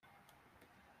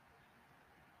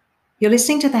You're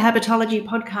listening to the Habitology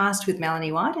podcast with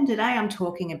Melanie White, and today I'm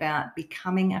talking about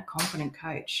becoming a confident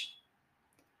coach.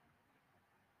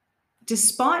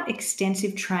 Despite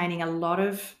extensive training, a lot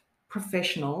of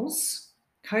professionals,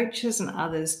 coaches, and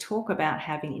others talk about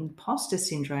having imposter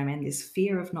syndrome and this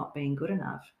fear of not being good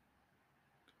enough.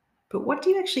 But what do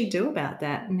you actually do about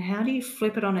that? And how do you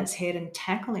flip it on its head and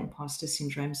tackle imposter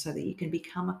syndrome so that you can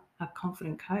become a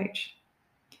confident coach?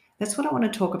 That's what I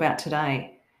want to talk about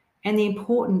today, and the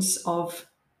importance of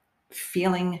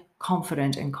feeling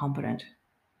confident and competent.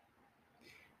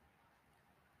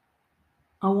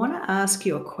 I want to ask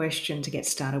you a question to get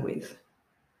started with.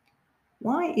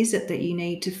 Why is it that you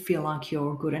need to feel like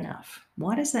you're good enough?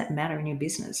 Why does that matter in your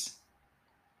business?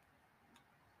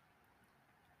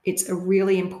 It's a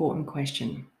really important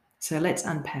question. So let's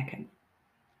unpack it.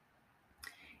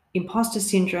 Imposter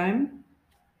syndrome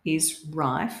is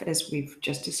rife, as we've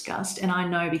just discussed, and I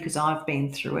know because I've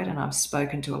been through it and I've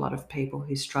spoken to a lot of people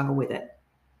who struggle with it.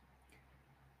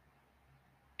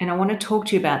 And I want to talk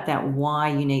to you about that, why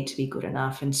you need to be good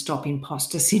enough and stop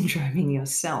imposter syndroming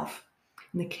yourself.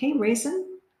 And the key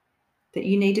reason that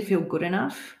you need to feel good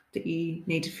enough, that you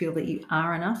need to feel that you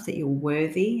are enough, that you're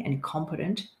worthy and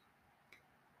competent,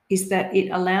 is that it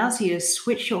allows you to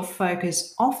switch your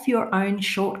focus off your own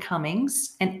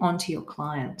shortcomings and onto your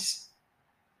clients.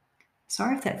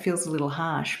 Sorry if that feels a little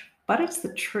harsh, but it's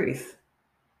the truth.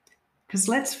 Because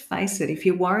let's face it, if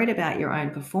you're worried about your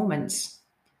own performance,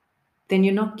 then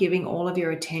you're not giving all of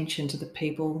your attention to the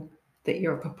people that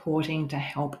you're purporting to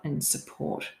help and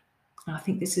support. And I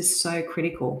think this is so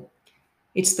critical.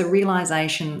 It's the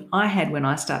realization I had when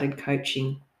I started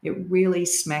coaching. It really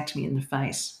smacked me in the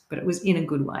face, but it was in a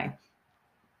good way.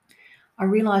 I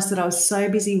realized that I was so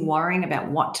busy worrying about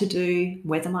what to do,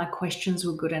 whether my questions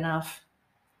were good enough,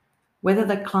 whether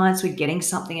the clients were getting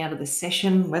something out of the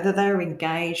session, whether they were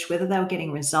engaged, whether they were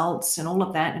getting results and all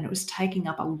of that. And it was taking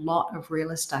up a lot of real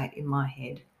estate in my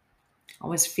head. I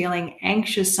was feeling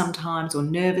anxious sometimes or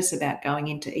nervous about going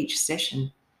into each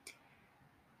session.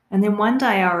 And then one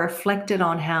day I reflected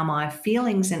on how my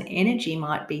feelings and energy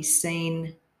might be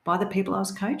seen by the people I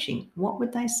was coaching. What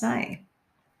would they say?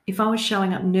 If I was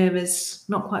showing up nervous,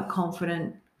 not quite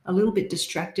confident, a little bit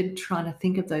distracted, trying to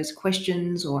think of those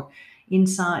questions or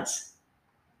insights.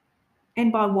 And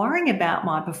by worrying about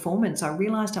my performance, I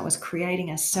realized I was creating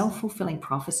a self-fulfilling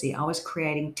prophecy. I was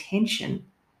creating tension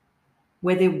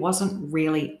where there wasn't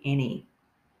really any.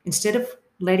 Instead of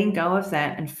letting go of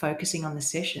that and focusing on the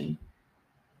session,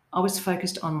 I was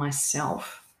focused on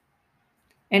myself.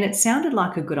 And it sounded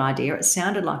like a good idea. It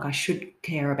sounded like I should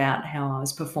care about how I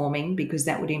was performing because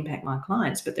that would impact my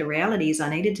clients. But the reality is I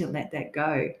needed to let that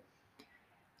go.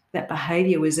 That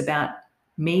behavior was about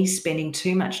me spending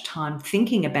too much time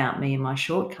thinking about me and my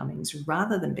shortcomings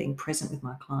rather than being present with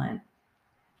my client.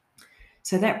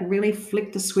 So that really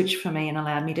flicked the switch for me and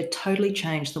allowed me to totally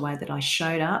change the way that I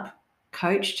showed up,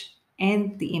 coached,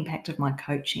 and the impact of my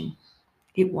coaching.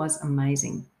 It was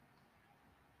amazing.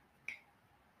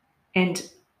 And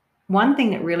one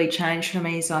thing that really changed for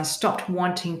me is I stopped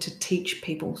wanting to teach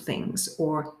people things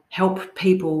or help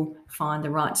people find the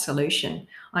right solution.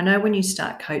 I know when you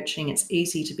start coaching, it's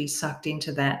easy to be sucked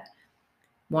into that,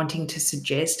 wanting to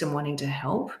suggest and wanting to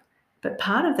help. But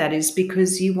part of that is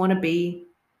because you want to be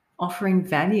offering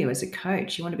value as a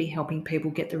coach. You want to be helping people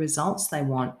get the results they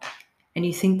want. And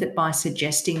you think that by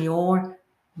suggesting your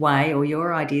way or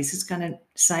your ideas is going to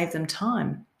save them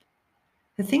time.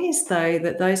 The thing is, though,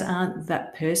 that those aren't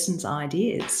that person's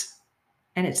ideas,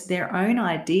 and it's their own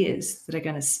ideas that are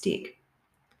going to stick.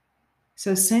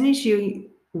 So as soon as you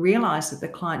realize that the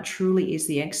client truly is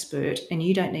the expert and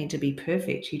you don't need to be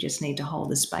perfect, you just need to hold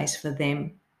the space for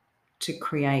them to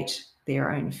create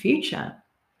their own future,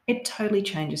 it totally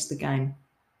changes the game.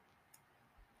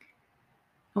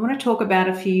 I want to talk about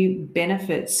a few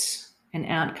benefits and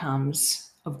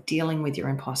outcomes of dealing with your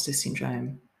imposter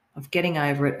syndrome, of getting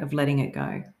over it, of letting it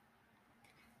go.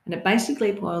 And it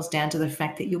basically boils down to the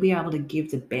fact that you'll be able to give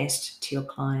the best to your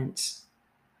clients.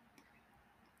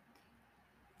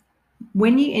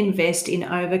 When you invest in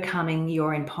overcoming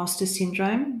your imposter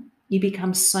syndrome, you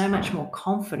become so much more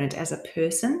confident as a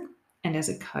person and as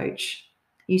a coach.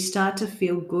 You start to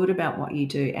feel good about what you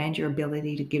do and your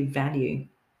ability to give value.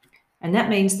 And that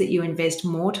means that you invest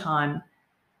more time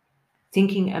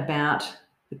thinking about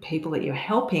the people that you're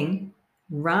helping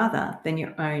rather than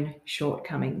your own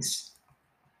shortcomings.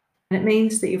 And it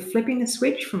means that you're flipping the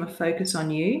switch from a focus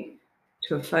on you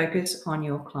to a focus on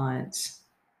your clients.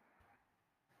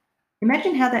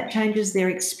 Imagine how that changes their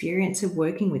experience of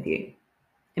working with you.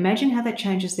 Imagine how that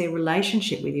changes their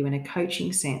relationship with you in a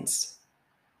coaching sense.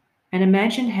 And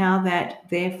imagine how that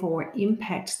therefore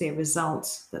impacts their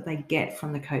results that they get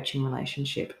from the coaching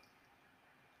relationship.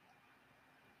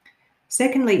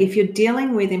 Secondly, if you're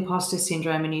dealing with imposter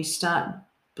syndrome and you start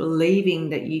believing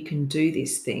that you can do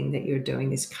this thing, that you're doing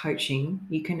this coaching,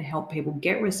 you can help people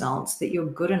get results, that you're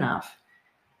good enough,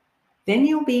 then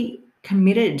you'll be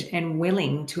committed and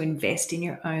willing to invest in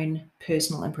your own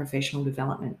personal and professional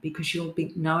development, because you'll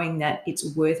be knowing that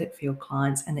it's worth it for your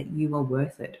clients and that you are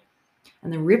worth it.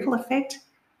 And the ripple effect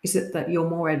is that your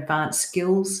more advanced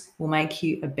skills will make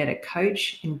you a better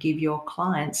coach and give your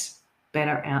clients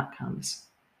better outcomes.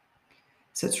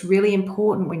 So it's really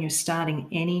important when you're starting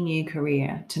any new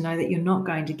career to know that you're not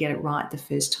going to get it right the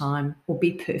first time or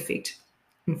be perfect.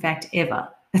 In fact, ever.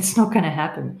 It's not going to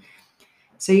happen.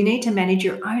 So you need to manage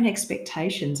your own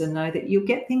expectations and know that you'll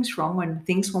get things wrong and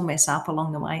things will mess up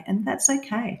along the way, and that's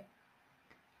okay.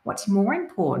 What's more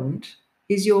important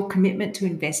is your commitment to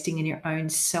investing in your own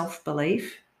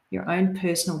self-belief, your own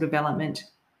personal development,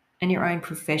 and your own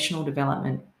professional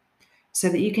development, so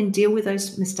that you can deal with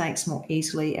those mistakes more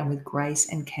easily and with grace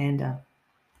and candor.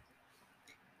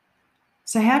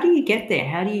 So how do you get there?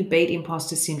 How do you beat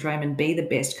imposter syndrome and be the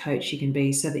best coach you can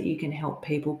be so that you can help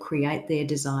people create their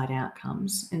desired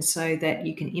outcomes and so that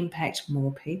you can impact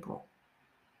more people?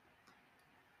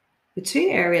 The two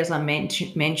areas I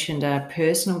mentioned are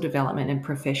personal development and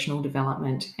professional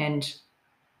development. And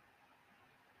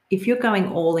if you're going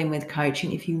all in with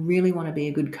coaching, if you really want to be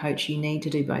a good coach, you need to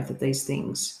do both of these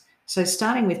things. So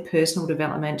starting with personal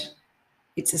development,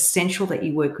 it's essential that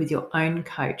you work with your own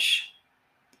coach.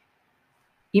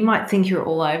 You might think you're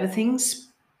all over things,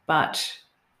 but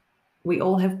we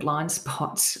all have blind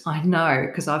spots. I know,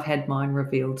 because I've had mine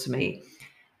revealed to me.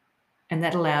 And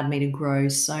that allowed me to grow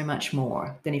so much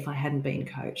more than if I hadn't been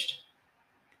coached.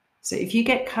 So if you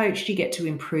get coached, you get to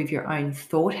improve your own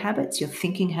thought habits, your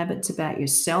thinking habits about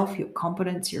yourself, your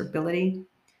competence, your ability,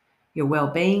 your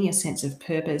well-being, your sense of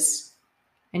purpose,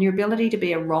 and your ability to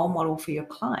be a role model for your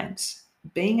clients.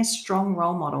 Being a strong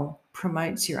role model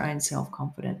promotes your own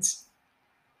self-confidence.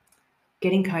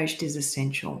 Getting coached is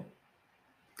essential.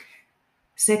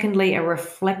 Secondly, a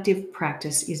reflective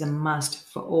practice is a must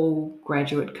for all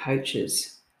graduate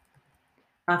coaches.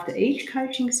 After each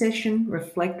coaching session,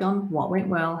 reflect on what went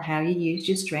well, how you used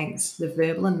your strengths, the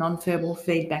verbal and non-verbal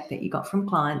feedback that you got from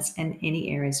clients, and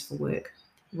any areas for work.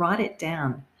 Write it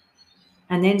down.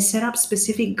 And then set up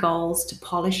specific goals to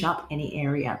polish up any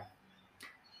area.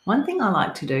 One thing I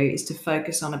like to do is to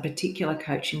focus on a particular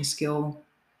coaching skill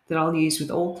that I'll use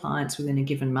with all clients within a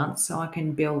given month so I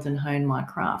can build and hone my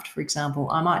craft. For example,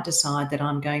 I might decide that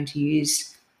I'm going to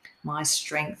use my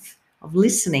strength of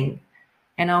listening,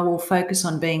 and I will focus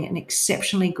on being an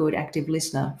exceptionally good active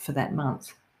listener for that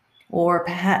month. Or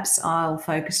perhaps I'll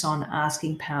focus on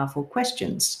asking powerful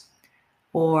questions,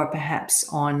 or perhaps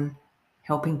on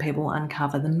helping people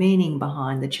uncover the meaning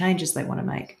behind the changes they want to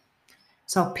make.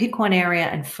 So I'll pick one area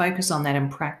and focus on that and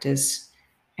practice.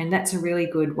 And that's a really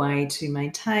good way to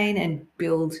maintain and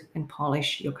build and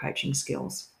polish your coaching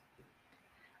skills.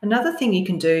 Another thing you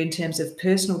can do in terms of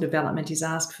personal development is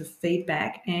ask for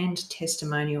feedback and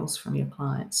testimonials from your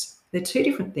clients. They're two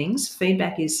different things.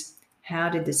 Feedback is how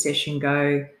did the session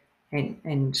go,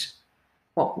 and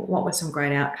what were some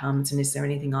great outcomes, and is there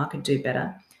anything I could do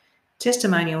better?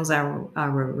 Testimonials are a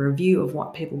review of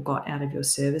what people got out of your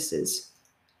services.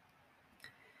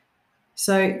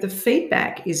 So the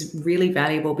feedback is really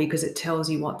valuable because it tells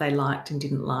you what they liked and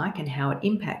didn't like and how it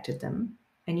impacted them.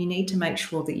 And you need to make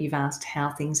sure that you've asked how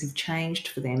things have changed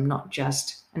for them, not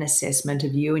just an assessment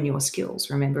of you and your skills.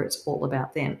 Remember, it's all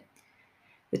about them.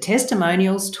 The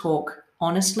testimonials talk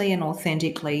honestly and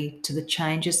authentically to the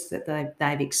changes that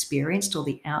they've experienced or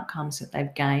the outcomes that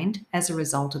they've gained as a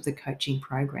result of the coaching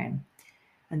program.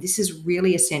 And this is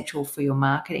really essential for your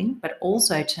marketing, but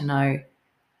also to know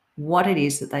what it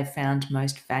is that they found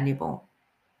most valuable.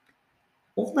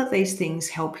 All of these things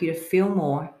help you to feel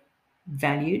more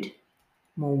valued,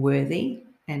 more worthy,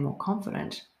 and more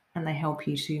confident, and they help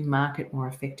you to market more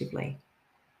effectively.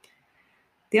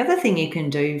 The other thing you can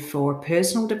do for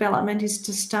personal development is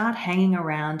to start hanging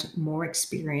around more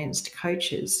experienced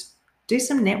coaches. Do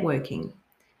some networking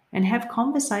and have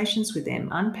conversations with them.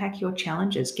 Unpack your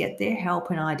challenges, get their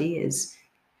help and ideas.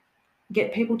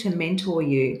 Get people to mentor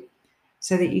you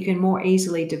so that you can more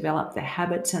easily develop the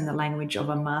habits and the language of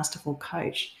a masterful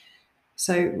coach.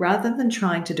 So rather than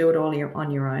trying to do it all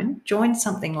on your own, join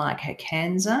something like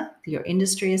HACANSA, your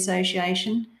industry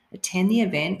association, attend the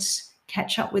events,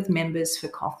 catch up with members for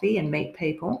coffee and meet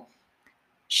people,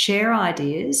 share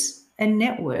ideas and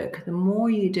network. The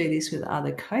more you do this with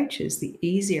other coaches, the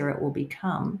easier it will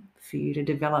become for you to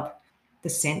develop the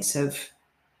sense of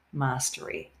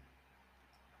mastery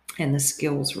and the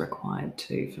skills required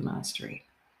too for mastery.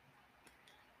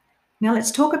 Now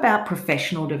let's talk about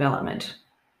professional development.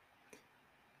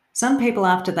 Some people,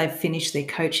 after they've finished their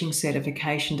coaching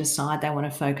certification, decide they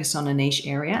want to focus on a niche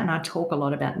area, and I talk a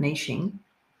lot about niching.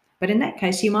 But in that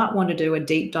case, you might want to do a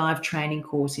deep dive training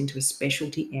course into a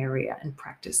specialty area and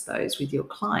practice those with your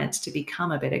clients to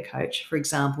become a better coach. For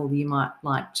example, you might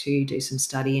like to do some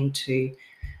study into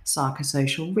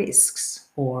psychosocial risks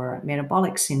or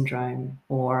metabolic syndrome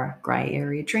or grey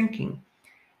area drinking.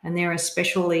 And there are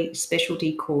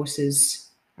specialty courses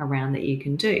around that you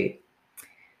can do.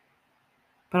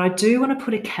 But I do want to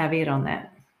put a caveat on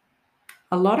that.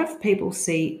 A lot of people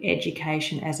see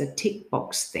education as a tick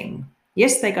box thing.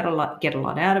 Yes, they get a lot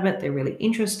out of it. They're really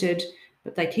interested,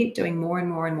 but they keep doing more and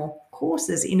more and more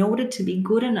courses in order to be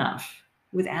good enough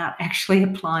without actually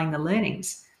applying the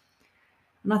learnings.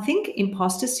 And I think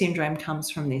imposter syndrome comes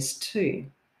from this too.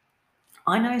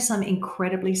 I know some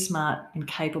incredibly smart and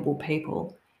capable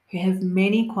people who have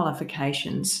many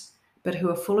qualifications, but who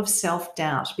are full of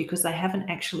self-doubt because they haven't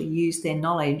actually used their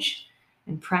knowledge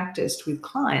and practiced with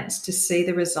clients to see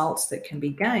the results that can be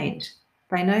gained.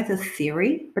 They know the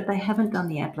theory, but they haven't done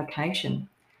the application.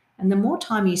 And the more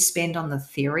time you spend on the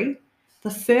theory,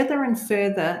 the further and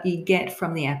further you get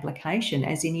from the application,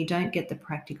 as in you don't get the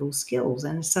practical skills.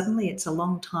 And suddenly it's a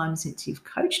long time since you've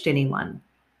coached anyone.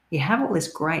 You have all this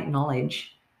great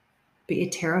knowledge, but you're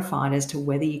terrified as to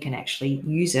whether you can actually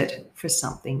use it for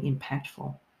something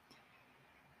impactful.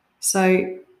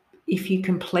 So if you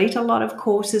complete a lot of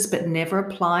courses but never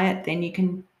apply it, then you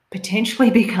can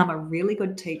potentially become a really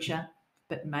good teacher,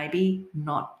 but maybe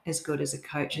not as good as a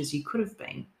coach as you could have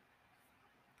been.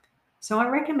 So I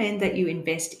recommend that you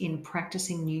invest in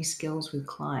practicing new skills with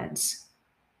clients.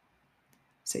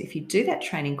 So if you do that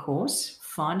training course,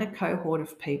 find a cohort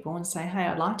of people and say, hey,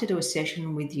 I'd like to do a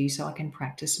session with you so I can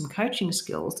practice some coaching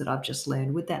skills that I've just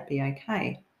learned. Would that be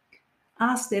okay?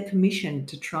 Ask their permission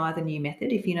to try the new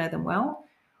method if you know them well,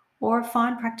 or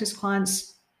find practice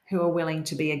clients who are willing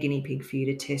to be a guinea pig for you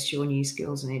to test your new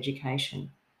skills and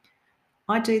education.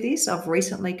 I do this. I've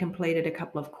recently completed a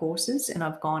couple of courses and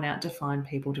I've gone out to find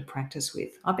people to practice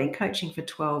with. I've been coaching for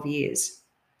 12 years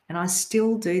and I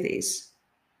still do this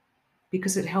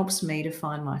because it helps me to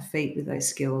find my feet with those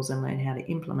skills and learn how to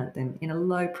implement them in a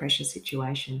low pressure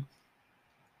situation.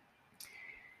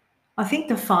 I think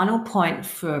the final point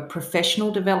for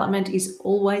professional development is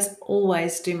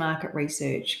always do market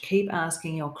research. Keep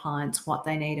asking your clients what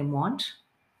they need and want.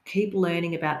 Keep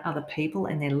learning about other people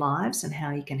and their lives and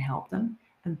how you can help them.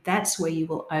 And that's where you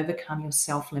will overcome your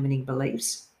self-limiting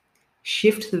beliefs,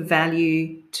 shift the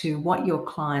value to what your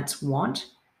clients want,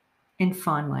 and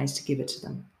find ways to give it to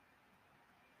them.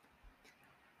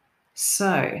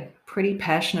 So, pretty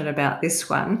passionate about this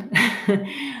one.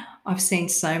 I've seen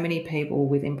so many people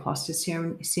with imposter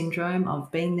syndrome.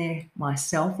 I've been there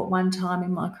myself at one time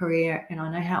in my career, and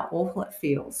I know how awful it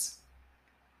feels.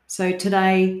 So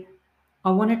today, I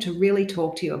wanted to really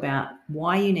talk to you about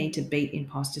why you need to beat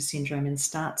imposter syndrome and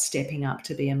start stepping up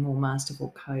to be a more masterful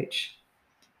coach.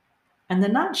 And the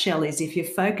nutshell is, if you're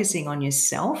focusing on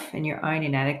yourself and your own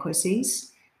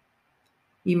inadequacies,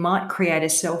 you might create a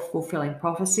self-fulfilling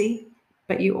prophecy,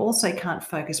 but you also can't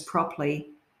focus properly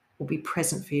or be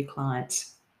present for your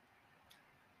clients.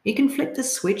 You can flip the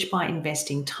switch by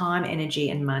investing time, energy,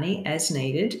 and money as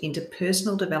needed into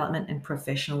personal development and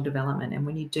professional development. And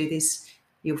when you do this,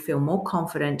 you'll feel more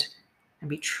confident and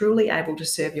be truly able to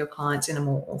serve your clients in a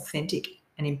more authentic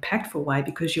and impactful way,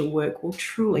 because your work will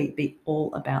truly be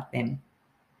all about them.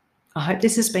 I hope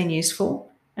this has been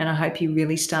useful, and I hope you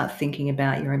really start thinking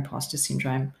about your imposter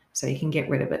syndrome so you can get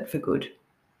rid of it for good.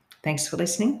 Thanks for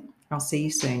listening. I'll see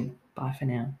you soon. Bye for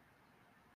now.